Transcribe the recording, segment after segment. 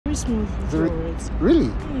Very smooth with your words.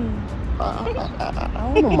 Really?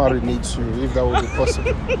 I want to marinate you if that would be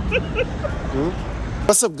possible.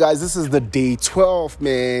 What's up, guys? This is the day 12,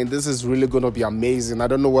 man. This is really going to be amazing. I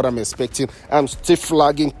don't know what I'm expecting. I'm still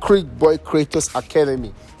flagging Creek Boy Creators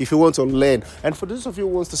Academy if you want to learn. And for those of you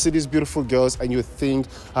who wants to see these beautiful girls and you think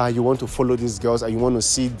you want to follow these girls and you want to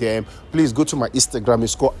see them, please go to my Instagram.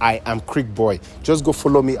 It's called I Am Creek Boy. Just go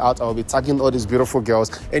follow me out. I'll be tagging all these beautiful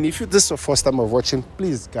girls. And if this is your first time of watching,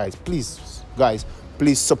 please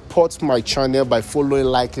support my channel by following,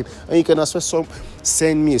 liking, and you can also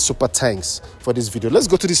send me a super thanks for this video. Let's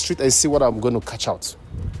go to the street and see what I'm going to catch out.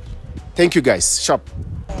 Thank you, guys. Sharp.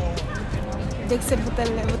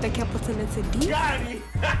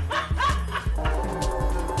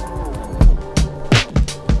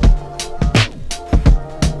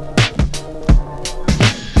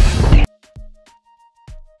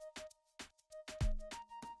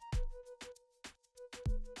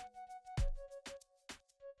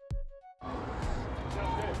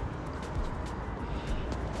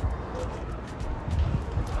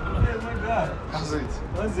 How's it?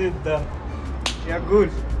 How's it? You're good.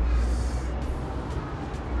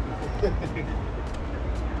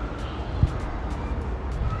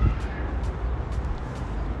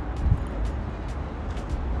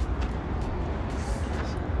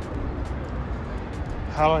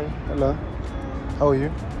 Hi. Hello. How are you?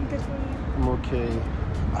 I'm good for you. I'm okay.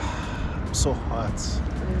 I'm so hot. It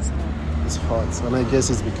is hot. It's hot, and I guess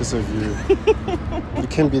it's because of you. You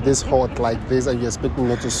can't be this hot like this and you expect me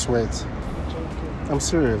not to sweat. I'm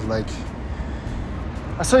serious. Like,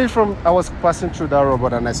 I saw it I was passing through that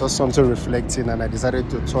robot and I saw something reflecting and I decided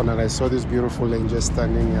to turn and I saw this beautiful angel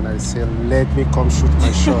standing and I said, let me come shoot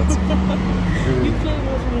my shot. Really. You play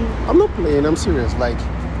with me. I'm not playing, I'm serious. Like,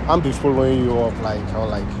 I'm be following you up, like, how,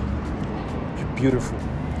 like, you're beautiful.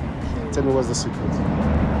 Tell me what's the secret?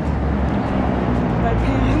 My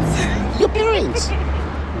parents. Your parents?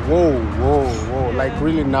 Whoa. Yeah. Like,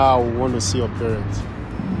 really now I want to see your parents.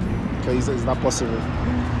 Okay, is that possible?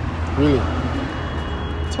 Really?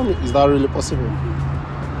 Tell me, is that really possible?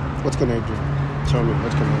 What can I do? Tell me,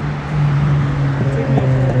 what can I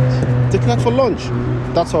do? Take me out for lunch.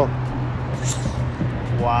 That's all.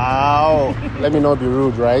 Wow. Let me not be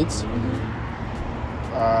rude, right?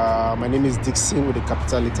 My name is Dixon with a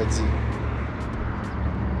capital letter D.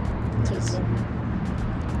 Yes.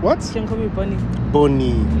 What? You can call me Bonnie. Bonnie.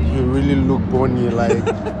 Yeah. You really look Bonnie, like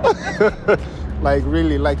like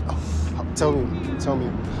really, like tell me,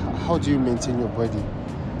 how do you maintain your body?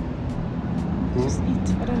 Just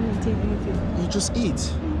eat. I don't maintain anything. You just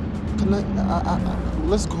eat. Can I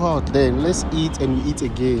let's go out then. Let's eat and we eat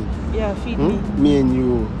again. Yeah, feed me. Me and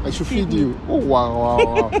you. I should feed you. Oh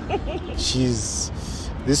wow. Jeez.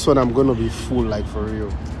 This one I'm gonna be full, like, for real.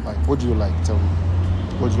 Like, what do you like? Tell me.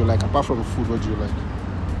 What do you like? Apart from food, what do you like?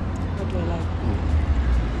 What do I like?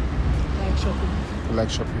 I like shopping. You like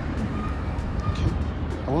shopping? Okay.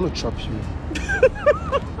 I want to chop you.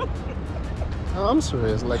 No, I'm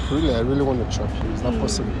serious. Like, really, I really want to chop you. Is that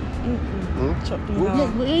possible? Chopping.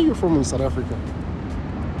 Where are you from in South Africa?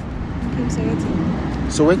 I'm from Soweto.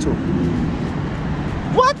 Soweto?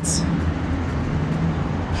 What?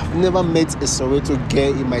 I've never met a Soweto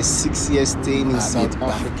girl in my 6 years staying in South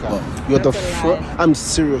Africa. You're the first. I'm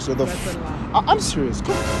serious. You're the I'm serious.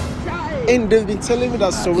 Come on. And they've been telling me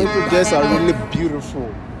that Soweto girls are really beautiful.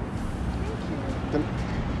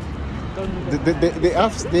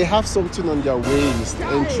 They have something on their waist,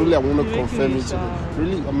 and truly I want to confirm it to them.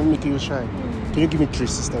 Really, I'm not making you shine. Can you give me 3,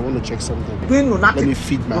 sister? I want to check something. Let me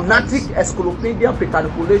feed my lunatic encyclopedia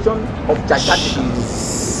petriculation of gigantic.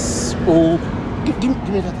 Oh, give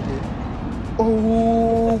me that again.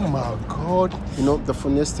 Oh my God! You know the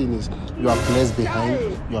funniest thing is you are blessed behind,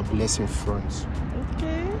 you are blessed in front.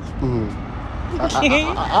 Okay.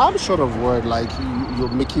 I'm short of word. Like, you're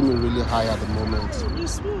making me really high at the moment. You're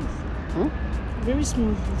smooth. Very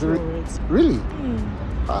smooth with your words. Really?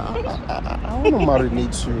 I want to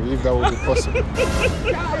marinate you if that would be possible.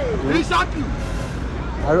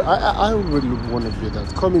 I really want to do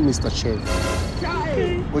that. Call me Mr. Chen.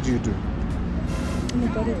 Okay. What do you do? I'm a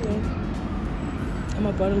bottle girl. I'm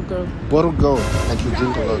a bottle girl. Bottle girl? Like you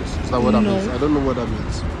drink a lot? Is that what that means? I don't know what that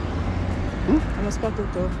means. I'm a sparkle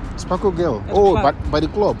girl. Sparkle girl? Oh, by the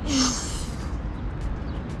club?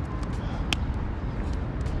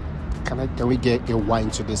 Can we get a wine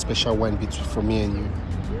today, special wine for me and you?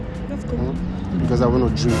 That's cool. Because I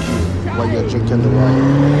want to drink you while you're drinking the wine.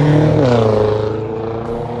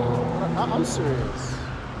 I'm serious.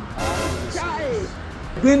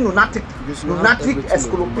 Doing lunatic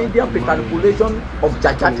encyclopedia petriculation of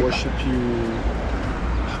gigantic. Worship you.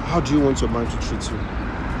 How do you want your man to treat you?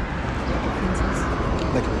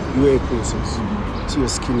 Like you wear a princess. So your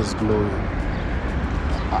skin is glowing.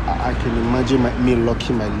 I can imagine me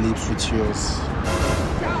locking my lips with yours.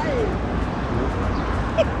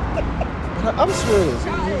 I'm serious.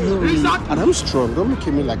 And I'm strong. Don't look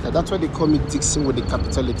at me like that. That's why they call me Dixon with the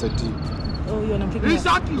capital letter D. Oh, you're not picking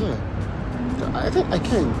up? Yeah. I think I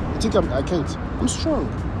can. I think I can't. I'm strong.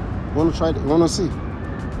 You want to try it? You want to see?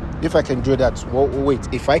 If I can do that. Well, wait.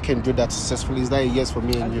 If I can do that successfully, is that a yes for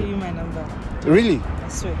me and I'll you? give you my number. Really? I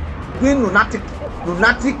swear. Queen lunatic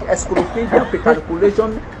encyclopedia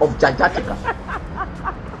petriculation of Jajatica.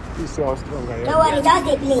 You see how strong I am? Don't worry, just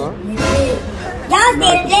they play. Huh?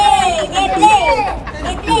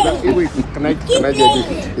 They play. Wait, can I get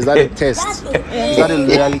it? Is that a test? Is that a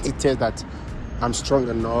reality test that I'm strong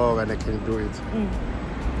enough and I can do it?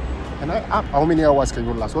 And how many hours can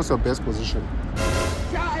you last? What's your best position?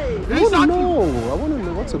 I want to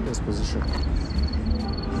know what's your best position.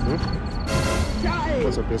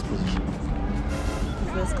 What's your best position?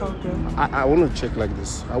 Best cowgirl. I want to check like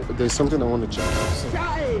this. There's something I want to check. So,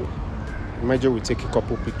 imagine we take a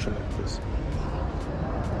couple pictures like this.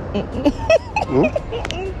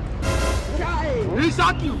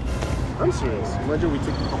 I'm serious. Imagine we take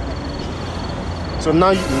a couple pictures. So now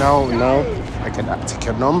I can take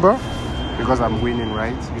your number because I'm winning,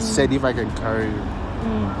 right? You said if I can carry you.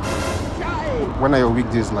 When are your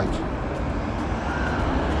weekdays like?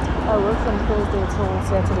 I work from Thursday till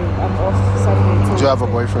Saturday. I'm off Saturday till Do you have a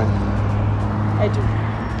boyfriend? I do.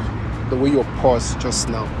 The way your pause just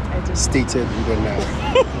now stated you don't know.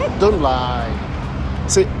 Don't lie.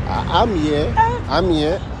 See, I'm here. I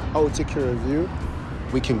will take care of you.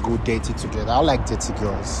 We can go dating together. I like dirty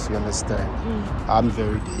girls, you understand? I'm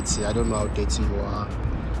very dirty. I don't know how dirty you are.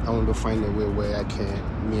 I want to find a way where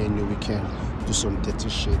me and you, we can do some dirty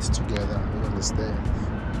shit together, you understand?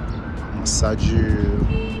 I'll massage you.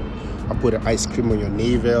 I put an ice cream on your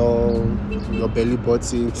navel, your belly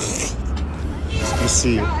button. You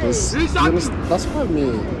see, you understand? That's what I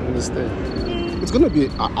mean, you understand? It's gonna be,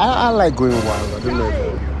 I like going wild. I don't know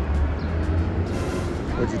if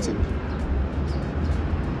what do you think?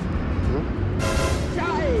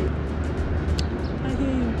 I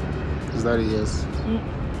hear you. Is that a yes?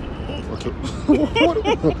 Okay.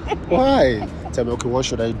 Why? Tell me, okay, what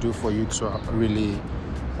should I do for you to really...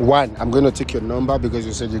 One, I'm going to take your number because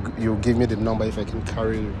you said you'll give me the number if I can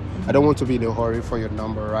carry you. I don't want to be in a hurry for your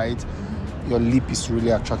number, right? Your lip is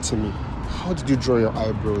really attracting me. How did you draw your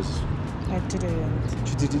eyebrows? I didn't.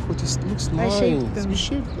 You did it, but it looks I nice. shaved them. You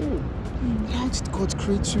shaved them. How did God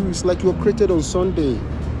create you? It's like you were created on Sunday.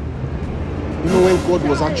 You know, when God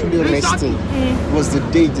was actually resting, it was the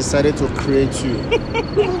day he decided to create you.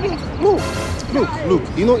 Look.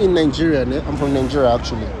 You know, in Nigeria, I'm from Nigeria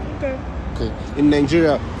actually. Okay. In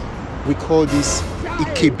Nigeria, we call this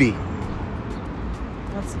Ikebe.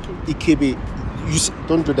 What's Ikebe? Ikebe.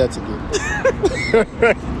 Don't do that again.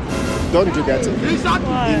 Don't do that again.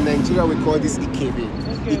 Why? In Nigeria, we call this Ikebe.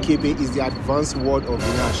 Okay. Ikebe is the advanced word of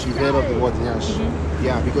Nyash. You've heard of the word Nyash?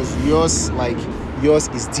 Yeah, because yours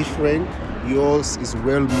is different. Yours is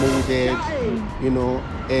well molded, you know,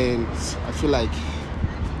 and I feel like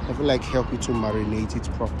help you to marinate it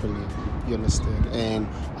properly. You understand? And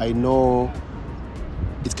I know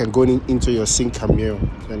it can go into your sink cameo.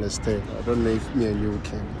 You understand? I don't know if me and you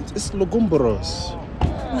can. It's Logomboros.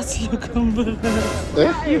 What's Logomboros?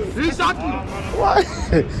 Why?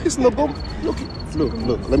 It's Logom.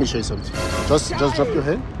 Look. Let me show you something. Just drop your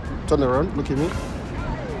head. Turn around. Look at me.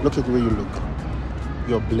 Look at the way you look.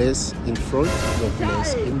 You're blessed in front, you're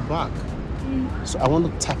blessed in back. So I want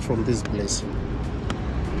to tap from this blessing.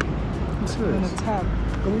 I'm serious.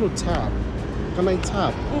 I'm going to tap. Can I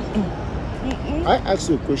tap? I asked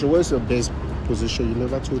you a question. Where's your best position? You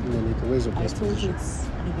never told me anything. Where's your best position? It's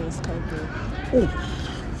the best cowgirl. Oh.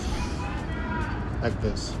 Like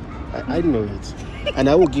this. I know it. And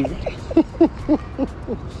I will give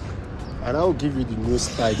you the new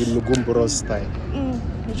style, the Lugumboro style.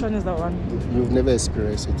 Which one is that one? You've never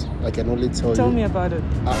experienced it. I can only tell you. Tell me about it.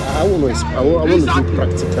 I want to do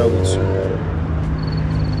practical with you.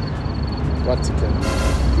 Practical.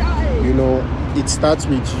 You know, it starts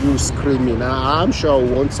with you screaming. I'm sure I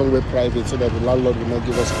want somewhere private so that the landlord will not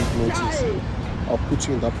give us quick notice. I'll put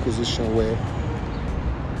you in that position where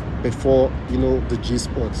before, you know, the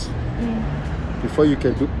G-spots. Before you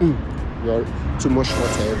can do, you're too much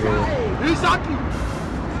water everywhere. Exactly.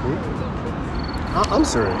 I'm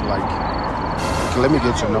sorry, like, okay, let me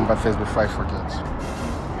get your number first before I forget.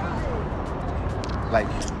 Like,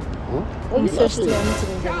 I'm thirsty. I need to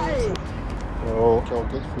go get water. Oh, okay, I'll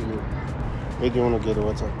get for you. Where do you want to get the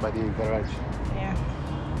water? By the garage. Yeah.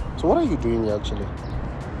 So what are you doing here actually?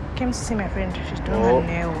 came to see my friend. She's doing her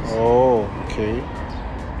nails. Oh, okay.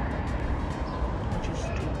 Just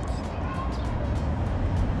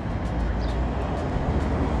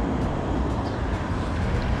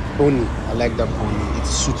Pony. I like that pony. It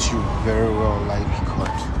suits you very well. Like, God.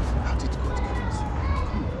 How did God create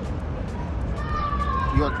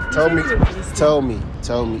you? Tell me.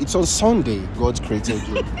 It's on Sunday God created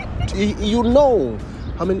you. You know.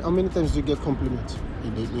 How many times do you get compliments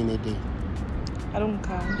in a day? I don't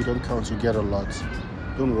count. You don't count, you get a lot.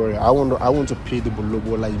 Don't worry. I want to pay the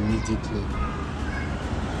bolobola immediately.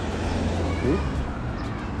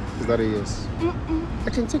 Is that a yes? I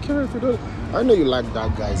can take care of it. I know you like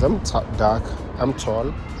dark guys. I'm dark, I'm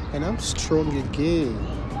tall, and I'm strong again.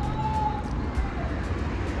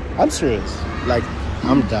 I'm serious. Like,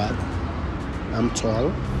 I'm dark, I'm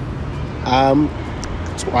tall, I'm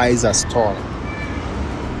twice as tall.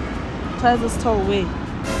 Twice as tall way.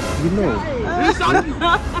 You know.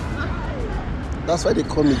 That's why they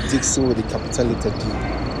call me Dixon with a capital letter D.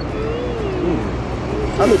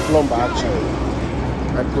 I'm a plumber actually.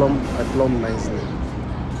 I plumb nicely.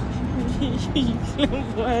 You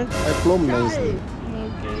plumb what? I plumb nicely.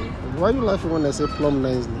 Okay. Why are you laughing when I say plumb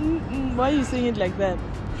nicely? Why are you saying it like that?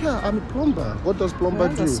 Yeah, I'm a plumber. What does plumber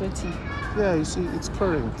do? Hands are sweaty. Yeah, you see, it's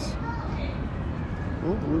current.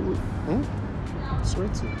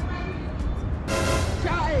 Sweaty.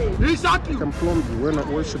 I can plumb you.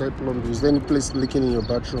 Where should I plumb you? Is there any place leaking in your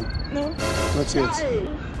bathroom? No. Not yet.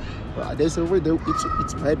 But there's a way.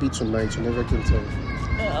 It might be tonight. You never can tell.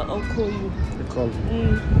 I'll call you. You call me.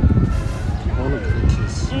 I want to get a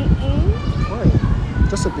kiss. Why?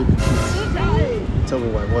 Just a baby kiss. Tell me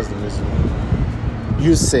why. What's the reason?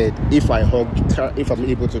 You said if I'm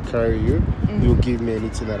able to carry you, you'll give me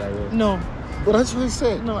anything that I want. No. But that's what I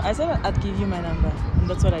said. No, I said I'd give you my number. And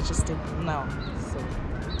that's what I just did now.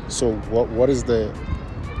 So what is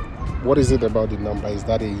it about the number? Is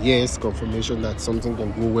that a yes confirmation that something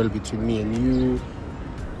can go well between me and you?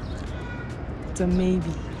 It's a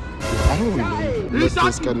maybe. I don't want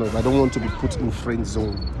this kind of. I don't want to be put in friend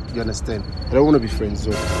zone. You understand? I don't want to be friend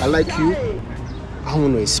zone. I like you. I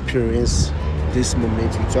want to experience this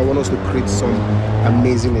moment with you. I want us to create some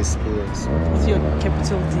amazing experience. With your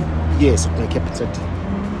capital D. Yes, my capital D.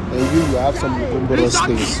 And you have some glamorous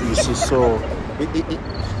things. You see, so.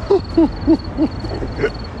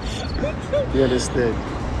 You understand?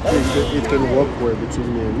 It can work well between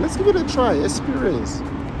me and let's give it a try. Experience.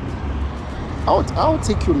 I'll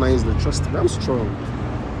take you nicely. Trust me, I'm strong.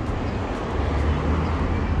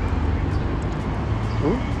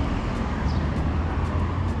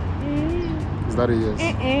 Is that a yes?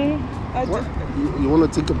 What? You want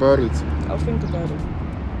to think about it? I'll think about it.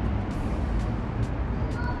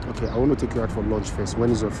 Okay, I want to take you out for lunch first. When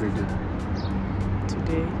is your free day?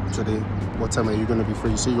 Today. What time are you going to be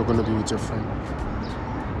free? You say you're going to be with your friend.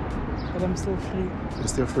 But I'm still free. You're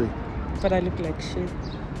still free? But I look like shit.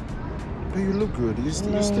 But you look good. You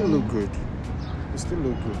still look good. You still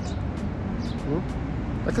look good.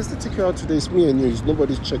 I can still take you out today. It's me and you.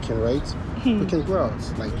 Nobody's checking, right? We can go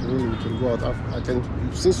out. Like, really, we can go out.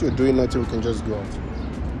 Since you're doing nothing, we can just go out.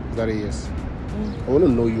 Is that a yes? I want to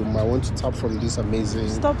know you, ma. I want to tap from this amazing...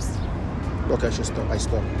 Stop. Okay, I should stop. I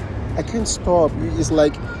stop. I can't stop. It's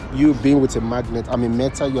like you being with a magnet. I'm a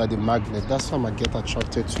metal, you are the magnet. That's why I get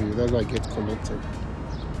attracted to you. That's why I get connected.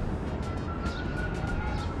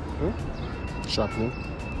 Sharpening.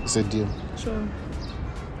 It's a deal. Sure.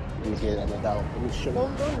 Let me get another one. Let me show you.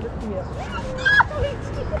 Don't look me up.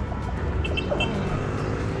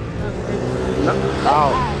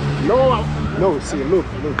 No, see, look.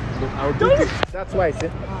 I'll do this. That's why I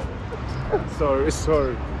said.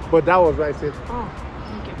 Sorry. But that was why I said.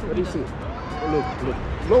 What do you see? Look.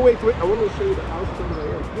 No, wait. I want to show you the house from the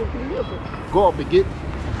end. Go up again.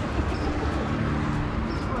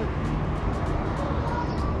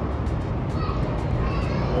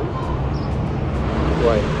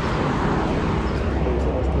 Why?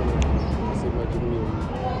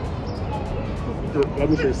 Let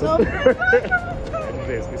me show you something.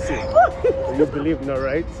 You see? You believe now,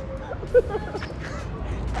 right?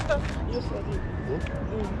 You're funny.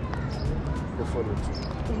 You're funny too.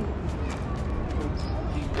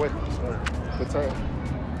 What? What's that?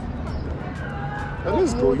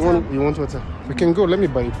 Let's go. You want water? We can go. Let me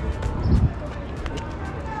buy it.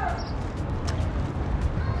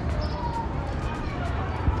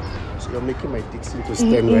 So you're making my dick seem to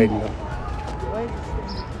stand right now. Why?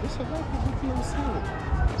 It's a lot of everything I'm saying.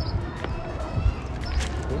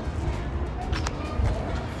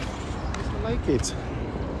 I like it.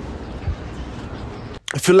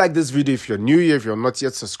 If you like this video, if you're new here, if you're not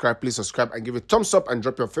yet subscribed, please subscribe and give it a thumbs up and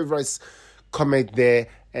drop your favorites comment there.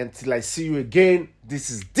 Until I see you again, this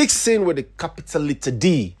is Dixon with a capital letter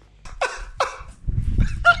D.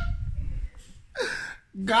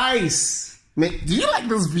 Guys, man, do you like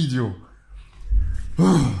this video?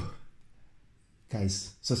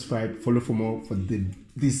 Guys, subscribe, follow for more. For this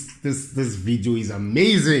video is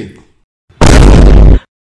amazing.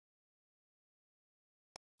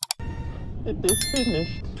 It is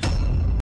finished.